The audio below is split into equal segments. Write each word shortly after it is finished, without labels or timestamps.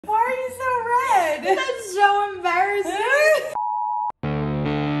Why are you so red? That's so embarrassing.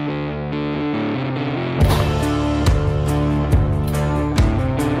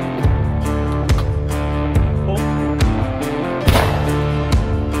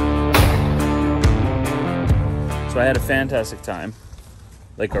 So I had a fantastic time,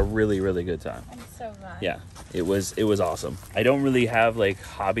 like a really, really good time. I'm so glad. Yeah, it was awesome. I don't really have like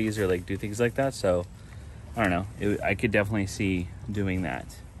hobbies or like do things like that, so I don't know. I could definitely see doing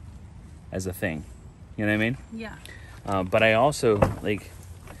that as a thing. You know what I mean? Yeah. But I also like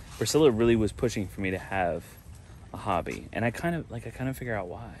Priscilla really was pushing for me to have a hobby, and I kind of figure out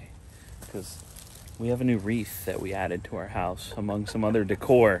why, because we have a new wreath that we added to our house among some other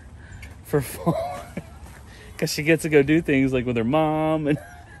decor for fall. Because she gets to go do things like with her mom, and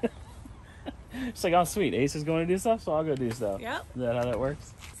she's like, "Oh, sweet, Ace is going to do stuff, so I'll go do stuff." Yep. Is that how that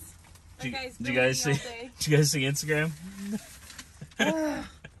works? Did you guys see Instagram?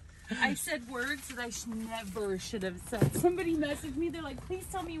 I said words that I never should have said. Somebody messaged me. They're like, "Please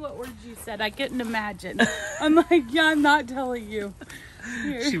tell me what words you said." I couldn't imagine. I'm like, "Yeah, I'm not telling you."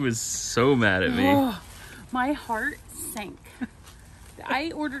 Here. She was so mad at me. Oh, my heart sank. I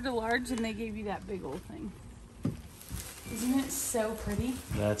ordered a large, and they gave you that big old thing. Isn't it so pretty?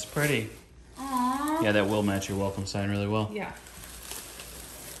 That's pretty. Aww. Yeah, that will match your welcome sign really well. Yeah.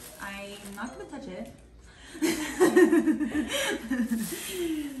 I'm not going to touch it.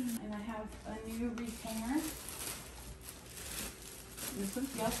 And I have a new wreath hanger. This one?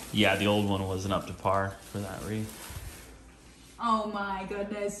 Yep. Yeah, the old one wasn't up to par for that wreath. Oh my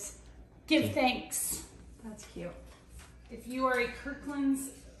goodness. Give thanks. That's cute. If you are a Kirkland's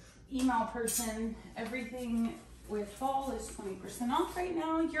email person, everything with fall is 20% off right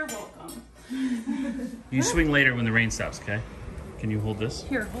now. You're welcome. You swing later when the rain stops, okay? Can you hold this?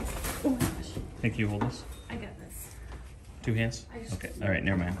 Here, hold. Oh my gosh. Think you hold this? I got this. Two hands? Okay, all right,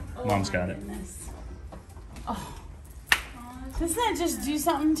 never mind. Oh Mom's my got it. goodness. Oh. Doesn't that just do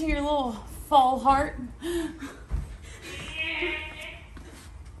something to your little fall heart?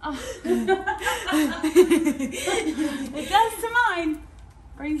 Oh. It does to mine.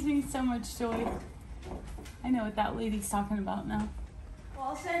 Brings me so much joy. I know what that lady's talking about now. Well,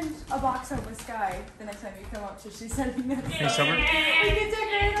 I'll send a box over Sky the next time you come up, so she's sending this. Hey, Summer. We can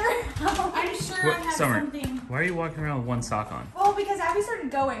decorate her house. I'm sure I have Summer, something. why are you walking around with one sock on? Well, because Abby started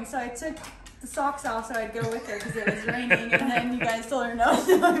going, so I took the socks off so I'd go with her because it was raining, and then you guys told her no.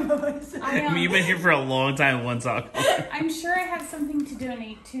 So I'm always... I mean, you've been here for a long time with one sock on. I'm sure I have something to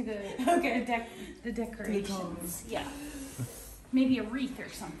donate to the decorations. Yeah. Maybe a wreath or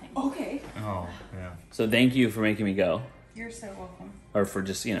something. Okay. Oh, yeah. So thank you for making me go. You're so welcome. Or for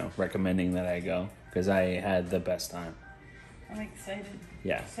just, recommending that I go. Because I had the best time. I'm excited.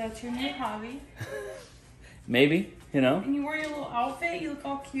 Yeah. So that's your new hobby. Maybe, And you wore your little outfit. You look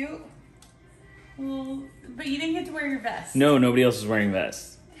all cute. But you didn't get to wear your vest. No, nobody else is wearing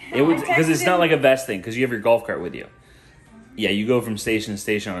vests. It would because it's not like a vest thing. Because you have your golf cart with you. Yeah, you go from station to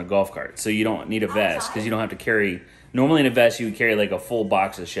station on a golf cart, so you don't need a vest because you don't have to carry. Normally in a vest, you would carry like a full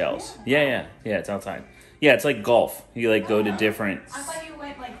box of shells. Yeah. It's outside. Yeah, it's like golf. You like go to different. I thought you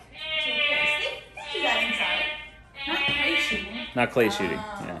went like to a place. They do that inside. Not clay shooting. Not clay shooting.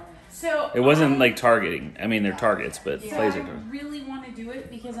 Yeah. So It wasn't like targeting. I mean, they're targets, but So clays I are targets. really want to do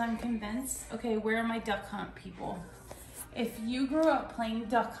it because I'm convinced. Okay, where are my Duck Hunt people? If you grew up playing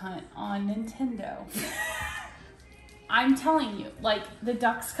Duck Hunt on Nintendo, I'm telling you, like the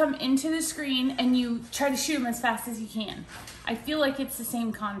ducks come into the screen and you try to shoot them as fast as you can. I feel like it's the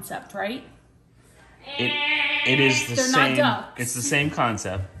same concept, right? It is the They're same. not ducks. It's the same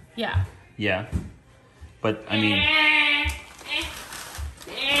concept. Yeah. Yeah, but I mean,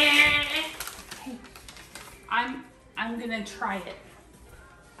 I'm gonna try it.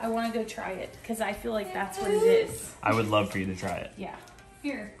 I want to go try it because I feel like that's what it is. I would love for you to try it. Yeah.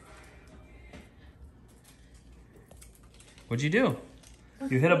 Here. What'd you do?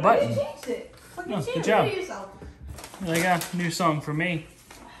 You hit a button. You changed it. Look Oh, at you. good job. Look at yourself. I got a new song for me.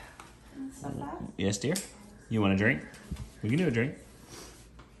 Stop that. Yes, dear. You want a drink? We can do a drink.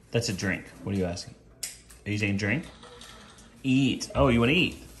 That's a drink. What are you asking? Are you saying drink? Eat. Oh, you want to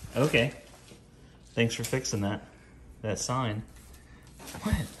eat? Okay. Thanks for fixing that sign.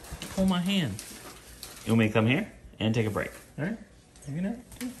 What? Hold my hand. You want me to come here and take a break? All right. You know.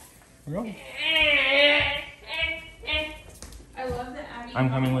 We're going. I love that Abby I'm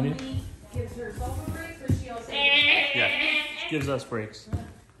coming with you. not only gives herself a break, but she also gives Yeah. Gives us breaks.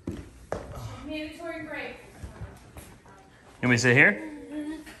 mandatory break. You want me to sit here?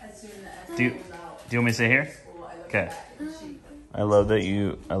 As soon as Do you want me to sit here? Okay. I love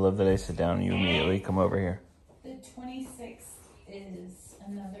that I sit down and you immediately come over here. The 26th is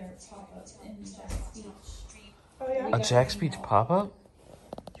another pop-up in Jack's Beach. Oh yeah. A Jack's Beach pop-up?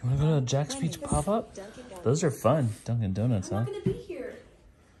 You want to go to a Jack's Beach pop-up? Those are fun. Dunkin' Donuts, huh? I'm not gonna be here.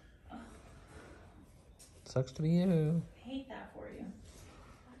 Sucks to be you. I hate that for you.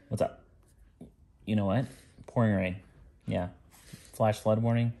 What's up? You know what? Pouring rain. Yeah. Flash flood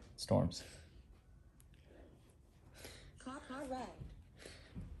warning. Storms. Car ride.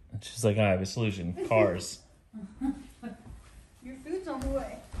 And she's like, I have a solution. Cars. Your food's on the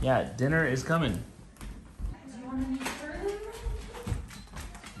way. Yeah, dinner is coming. Do you want to meet Kurt?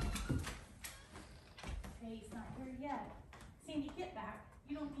 Okay, he's not here yet. Sandy, get back.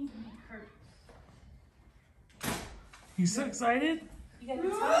 You don't need to meet Kurt. He's so excited. You gotta tell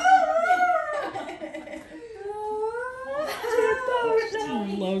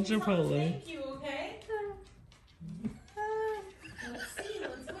him. Love Chipotle. Thank you, okay? Let's see.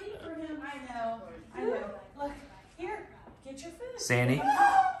 Let's wait for him. I know. Look, here. Get your food. Sandy? I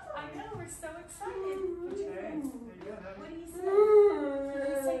know. We're so excited. Get your food. What do you say? What do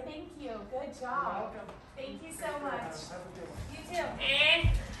you say? Thank you. Good job. Thank you so much. You too.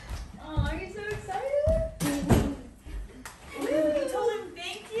 Oh, are you so excited? You told him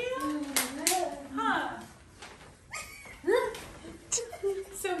thank you? Huh?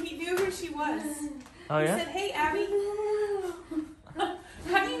 So he knew who she was. Oh, He yeah? said, hey, Abby.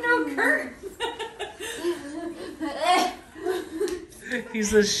 How do you know Kurt?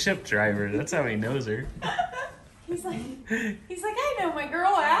 He's the ship driver. That's how he knows her. He's like, I know my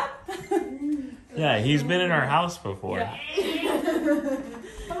girl, Ab. Yeah, he's been in our house before. Come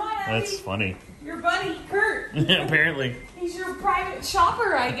on, Abby. That's funny. Your buddy, Kurt. Apparently. He's your private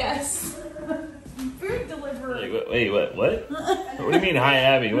shopper, I guess. Food deliverer. Wait, what? What do you mean, hi,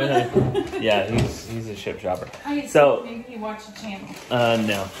 Abby? What? Yeah, he's a ship shopper. I So- maybe he watched the channel.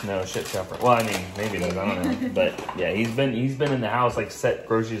 No, ship shopper. Well, I mean, maybe it is. I don't know. But yeah, he's been in the house, like, set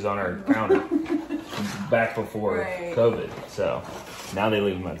groceries on our counter back before Right. COVID. So now they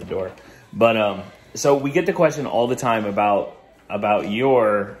leave them at the door. But so we get the question all the time about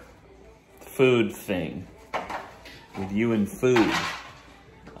your food thing with you and food.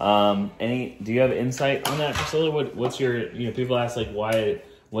 Do you have insight on that, Priscilla? What's your, people ask like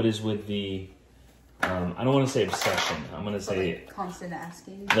what is with the, I don't want to say obsession. I'm going to say Constant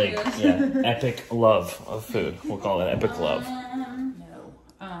asking. like, yeah, epic love of food. We'll call it epic love. No.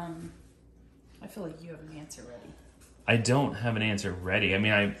 I feel like you have an answer ready. I don't have an answer ready. I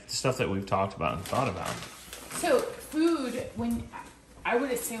mean, stuff that we've talked about and thought about. So food, I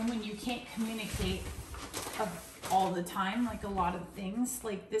would assume when you can't communicate all the time, like a lot of things,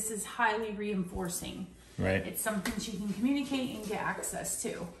 like this is highly reinforcing. Right. It's something she can communicate and get access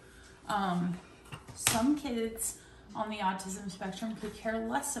to. Some kids on the autism spectrum could care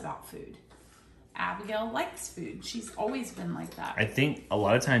less about food. Abigail likes food. She's always been like that. I think a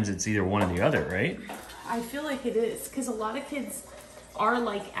lot of times it's either one or the other, right? I feel like it is because a lot of kids are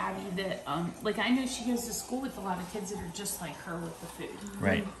like Abby that, like I know she goes to school with a lot of kids that are just like her with the food.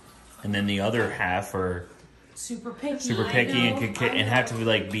 Right. And then the other half are Super picky. super picky and have to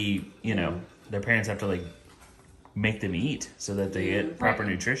be, their parents have to like make them eat so that they get proper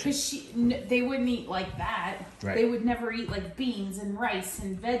nutrition. Because they wouldn't eat like that. Right. They would never eat like beans and rice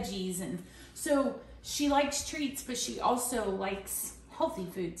and veggies, and so she likes treats, but she also likes healthy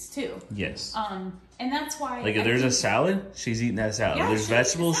foods too. Yes. And that's why Like if there's a salad, she's eating that salad. Yeah, If there's she'll eat the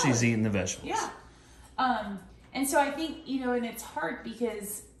vegetables, salad. she's eating the vegetables. Yeah. And so I think, and it's hard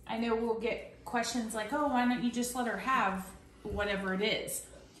because I know we'll get questions like, oh, why don't you just let her have whatever it is?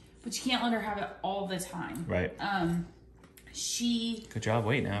 But you can't let her have it all the time. Right. She Good job.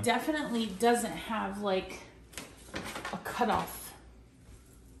 Wait now. definitely doesn't have like a cutoff.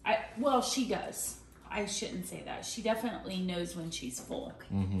 She does. I shouldn't say that. She definitely knows when she's full.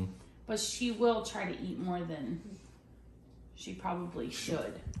 Mm-hmm. But she will try to eat more than she probably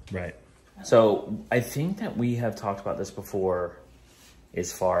should. Right. So I think that we have talked about this before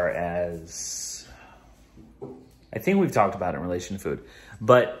as far as, I think we've talked about it in relation to food,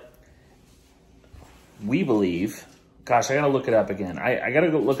 but we believe, gosh, I got to look it up again. I got to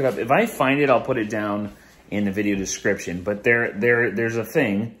go look it up. If I find it, I'll put it down in the video description, but there's a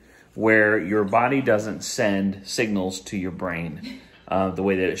thing where your body doesn't send signals to your brain the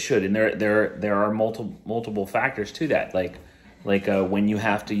way that it should. And there are multiple factors to that. Like when you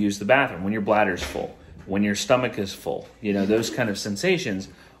have to use the bathroom, when your bladder's full, when your stomach is full, those kind of sensations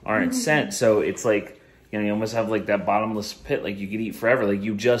aren't sent. So it's like, you almost have like that bottomless pit, like you could eat forever. Like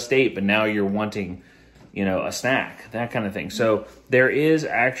you just ate, but now you're wanting, a snack, that kind of thing. So there is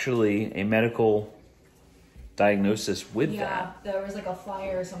actually a medical diagnosis with Yeah, that. there was like a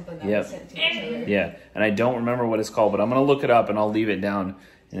flyer or something that Yep. was sent to each other. Yeah, and I don't remember what it's called, but I'm gonna look it up and I'll leave it down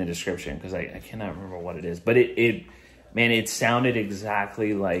in the description because I cannot remember what it is. But it sounded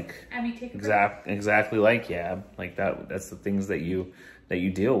exactly like Abby, take a exactly like Yab, like that. That's the things that you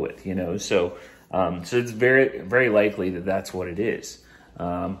deal with, you know. So it's very, very likely that that's what it is.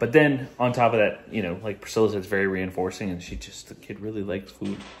 But then on top of that, you know, like Priscilla said, it's very reinforcing, and the kid really likes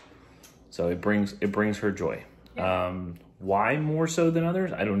food, so it brings her joy. Yeah. Why more so than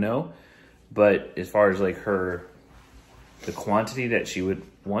others, I don't know. But as far as like the quantity that she would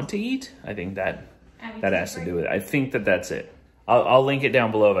want to eat, I think that has to do with it. I think that's it. I'll link it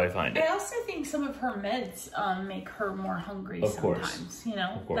down below if I find it. I also think some of her meds make her more hungry Of course. sometimes. You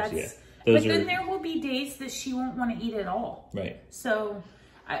know, Of course, yeah. But then there will be days that she won't want to eat at all. Right. So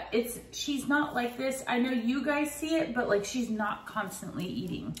she's not like this. I know you guys see it, but like she's not constantly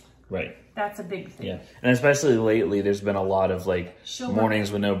eating. Right. That's a big thing. Yeah, and especially lately, there's been a lot of like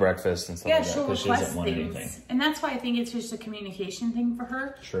mornings with no breakfast and stuff like that she'll because she request doesn't want things, anything. and that's why I think it's just a communication thing for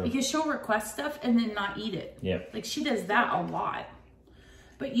her. Sure. Because she'll request stuff and then not eat it. Yep. Like she does that a lot.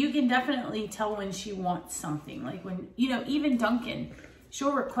 But you can definitely tell when she wants something. Like when, you know, even Dunkin',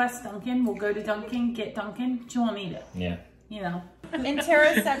 she'll request Dunkin', we'll go to Dunkin', get Dunkin', she won't eat it. Yeah. You know.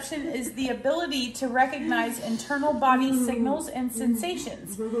 Interoception is the ability to recognize internal body signals and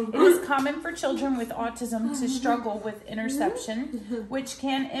sensations. It is common for children with autism to struggle with interception, which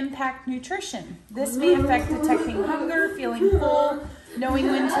can impact nutrition. This may affect detecting hunger, feeling full, knowing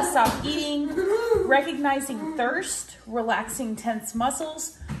when to stop eating, recognizing thirst, relaxing tense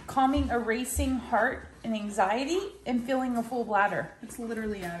muscles, calming a racing heart and anxiety, and feeling a full bladder. It's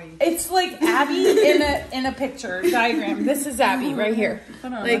literally Abby. It's like Abby in a picture diagram. This is Abby right here.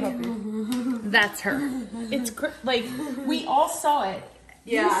 Hold on, Like I'll help you. that's her. It's like we all saw it.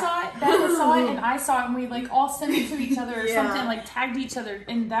 Yeah. You saw it, Becca saw it, and I saw it, and we like all sent it to each other or Yeah. something, like tagged each other,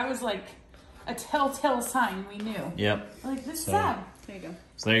 and that was like a telltale sign we knew. Yep. Like this is So- Ab. There you go.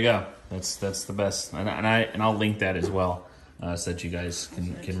 So there you go. That's the best, and I'll link that as well, so that you guys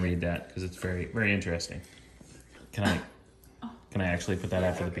can read that because it's very, very interesting. Can I actually put that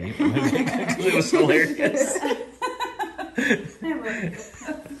after the beep? Because it was hilarious.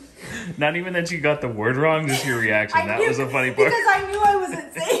 Not even that you got the word wrong, just your reaction. That was a funny part. Because I knew I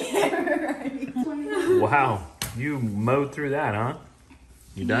wasn't saying it right. Wow, you mowed through that, huh?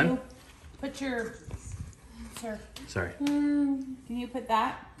 You done? Put your, sir. Sorry. Can you put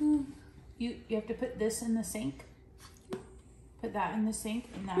that? You have to put this in the sink. Put that in the sink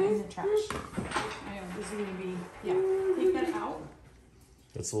and that in the trash. I know this is gonna be Take that out.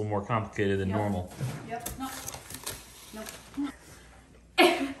 That's a little more complicated than normal. Yep. No. Nope.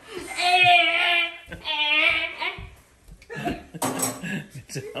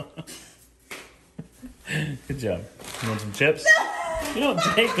 Good job. You want some chips? You don't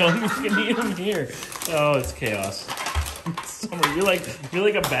take them. You can eat them here. Oh, it's chaos. Summer, you're like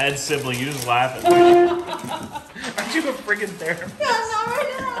a bad sibling. You just laugh at me. Aren't you a friggin' therapist? Not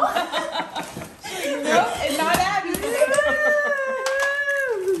right now. Nope, and not Abby.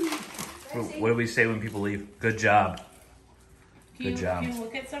 What do we say when people leave? Good job. Good job. Can you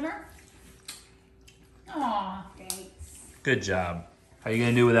look at Summer? Aw. Thanks. Good job. How you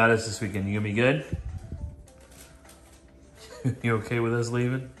gonna do without us this weekend? You gonna be good? You okay with us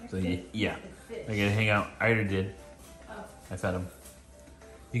leaving? So yeah. They're gonna hang out. I already did. I fed him.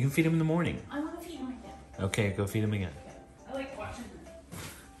 You can feed him in the morning. I want to feed him again. Okay, go feed him again. I like watching them.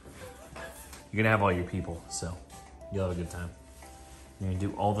 You're gonna have all your people, so you'll have a good time. You're gonna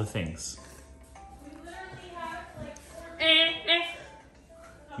do all the things. We literally have like 4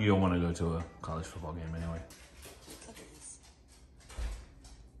 You don't want to go to a college football game anyway.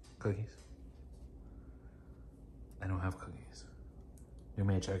 Cookies? I don't have cookies. You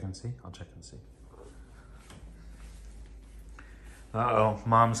may check and see? I'll check and see. Uh-oh,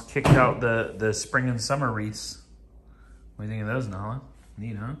 Mom's kicked out the spring and summer wreaths. What do you think of those, Nala?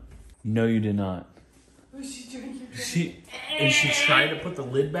 Neat, huh? No, you did not. Was she drinking? She tried to put the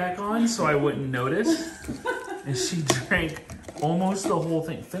lid back on so I wouldn't notice. And she drank almost the whole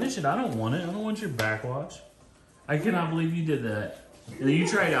thing. Finish it. I don't want it. I don't want your backwash. I cannot believe you did that. And then you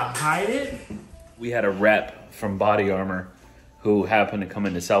tried to hide it. We had a rep from Body Armor who happened to come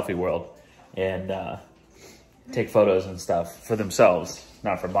into Selfie World and take photos and stuff for themselves,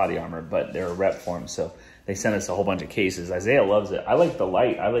 not for Body Armor, but they're a rep for them. So they sent us a whole bunch of cases. Isaiah loves it. I like the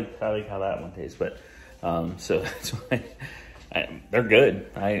light. I like how that one tastes. But so that's why they're good.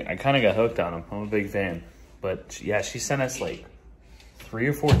 I kind of got hooked on them. I'm a big fan. But yeah, she sent us like 3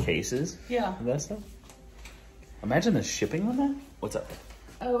 or 4 cases Yeah. of that stuff. Imagine the shipping on that. What's up?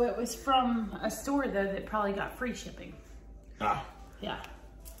 Oh, it was from a store though that probably got free shipping. Ah. Yeah.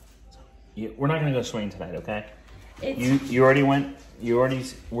 We're not gonna go swing tonight, okay? It's, You already went. You already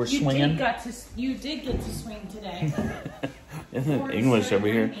were you swinging. You did get to swing today. Isn't it English over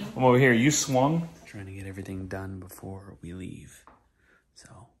here? I'm over here. You swung. Trying to get everything done before we leave.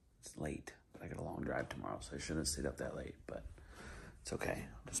 So it's late. I got a long drive tomorrow, so I shouldn't have stayed up that late. But it's okay.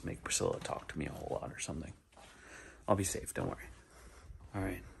 I'll just make Priscilla talk to me a whole lot or something. I'll be safe. Don't worry. All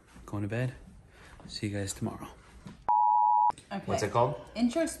right. Going to bed. See you guys tomorrow. Okay. What's it called?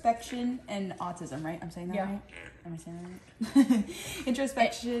 Introspection and autism, right? I'm saying that Yeah. right? Am I saying that right?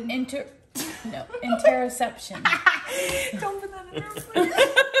 Introspection. No, interoception. Don't put that in there, please.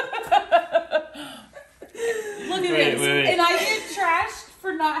 Look at Wait, this. wait. And I get trashed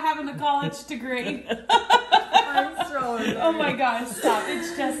for not having a college degree. I'm so embarrassed. Oh my gosh, stop.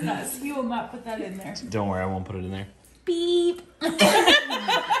 It's just us. He will not put that in there. Don't worry. I won't put it in there. Beep.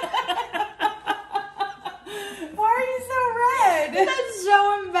 Why are you so red? That's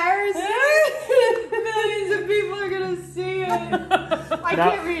so embarrassing. Millions of people are gonna see it. I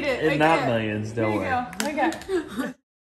can't read it. I Not can't. millions. Don't Here worry. you go. Okay.